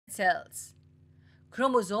cells.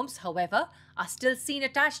 Chromosomes, however, are still seen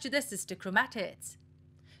attached to their sister chromatids.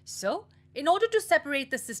 So, in order to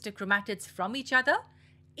separate the sister chromatids from each other,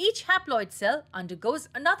 each haploid cell undergoes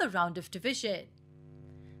another round of division.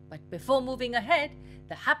 But before moving ahead,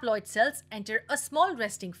 the haploid cells enter a small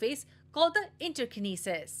resting phase called the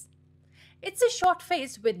interkinesis. It's a short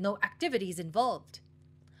phase with no activities involved.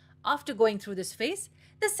 After going through this phase,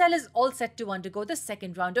 the cell is all set to undergo the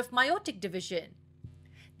second round of meiotic division.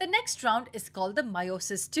 The next round is called the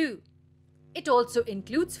meiosis II. It also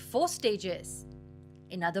includes 4 stages.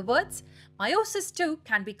 In other words, meiosis II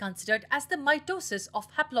can be considered as the mitosis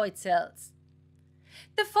of haploid cells.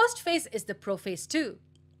 The first phase is the prophase II.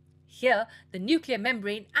 Here, the nuclear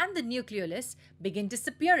membrane and the nucleolus begin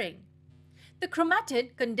disappearing. The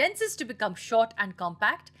chromatid condenses to become short and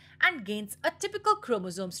compact and gains a typical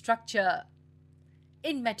chromosome structure.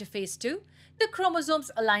 In metaphase II, the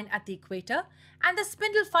chromosomes align at the equator and the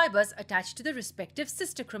spindle fibers attach to the respective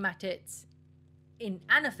sister chromatids. In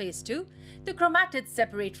anaphase II, the chromatids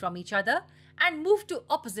separate from each other and move to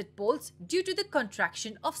opposite poles due to the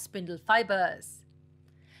contraction of spindle fibers.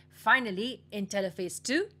 Finally, in telophase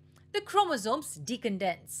II, the chromosomes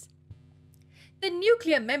decondense. The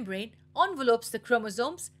nuclear membrane envelopes the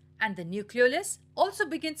chromosomes and the nucleolus also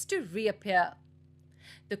begins to reappear.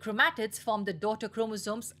 The chromatids form the daughter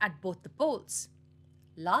chromosomes at both the poles.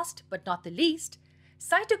 Last but not the least,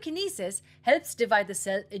 cytokinesis helps divide the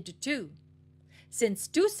cell into 2. Since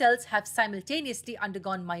 2 cells have simultaneously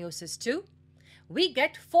undergone meiosis II, we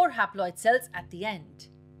get 4 haploid cells at the end.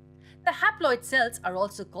 The haploid cells are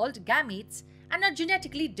also called gametes and are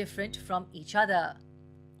genetically different from each other.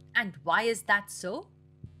 And why is that so?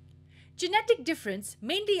 Genetic difference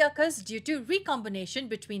mainly occurs due to recombination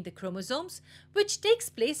between the chromosomes, which takes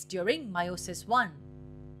place during meiosis I.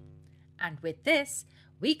 And with this,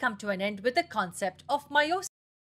 we come to an end with the concept of meiosis.